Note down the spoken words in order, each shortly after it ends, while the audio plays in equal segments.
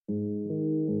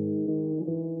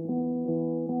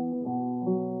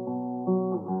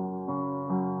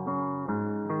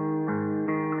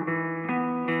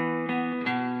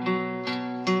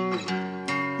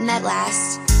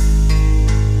last.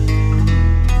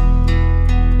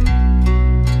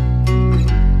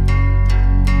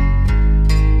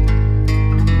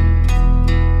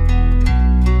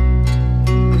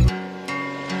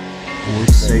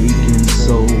 Forsaken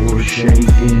soul,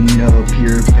 shaking up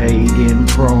your pagan,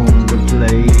 prone to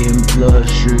play and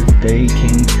blush. They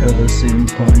can cuss and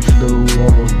punch the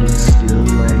walls, but still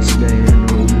ain't stand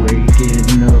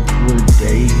waking up for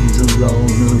days alone.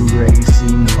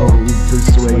 Erasing hope,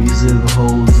 persuasive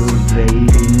holes,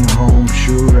 evading home.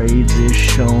 Charades is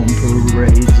shown,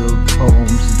 parades of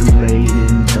poems delayed,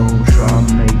 and don't try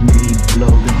make me blow.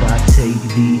 Cause I take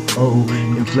the O,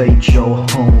 inflate your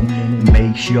home, and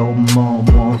makes your mom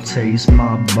won't taste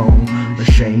my bone.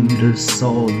 Ashamed of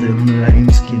soul, them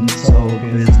lames can talk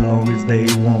as long as they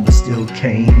want, but still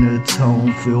can't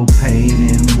atone. Feel pain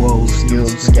and woe, still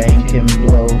skank and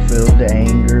blow. Feel the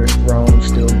anger thrown,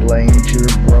 still blamed your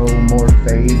bro. More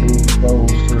fabled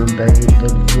foes, forbade the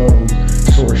flows.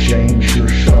 Sore shame sure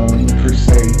shown,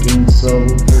 forsaken soul,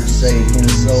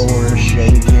 or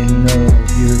shaking up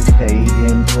your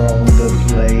pagan, prone to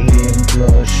play and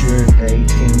blush. Sure they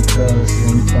can cuss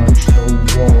and punch the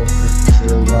wall,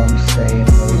 till I'm staying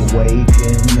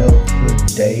waking up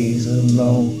for days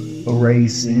alone.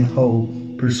 Erasing hope,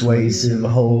 persuasive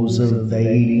holes,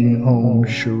 evading home.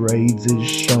 Charades is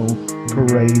shown,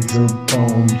 parades of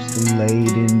poems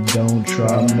delayed, and don't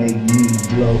try make me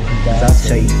blow. Cause I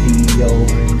take the O,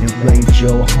 inflate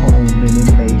your home, and it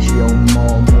makes your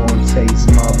mom want taste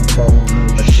my bone.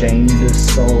 Ashamed of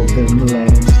soul, them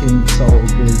lames can talk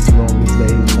as long as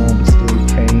they want, but still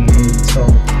can't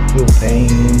atone. Feel pain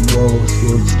and woe,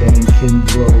 still skank and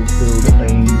blow. Feel the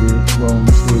anger thrown,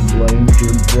 still blame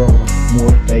your bro.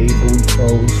 More fabled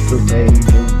foes, forbade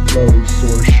the flows.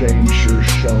 Sore shame sure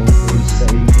shown,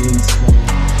 forsaken soul.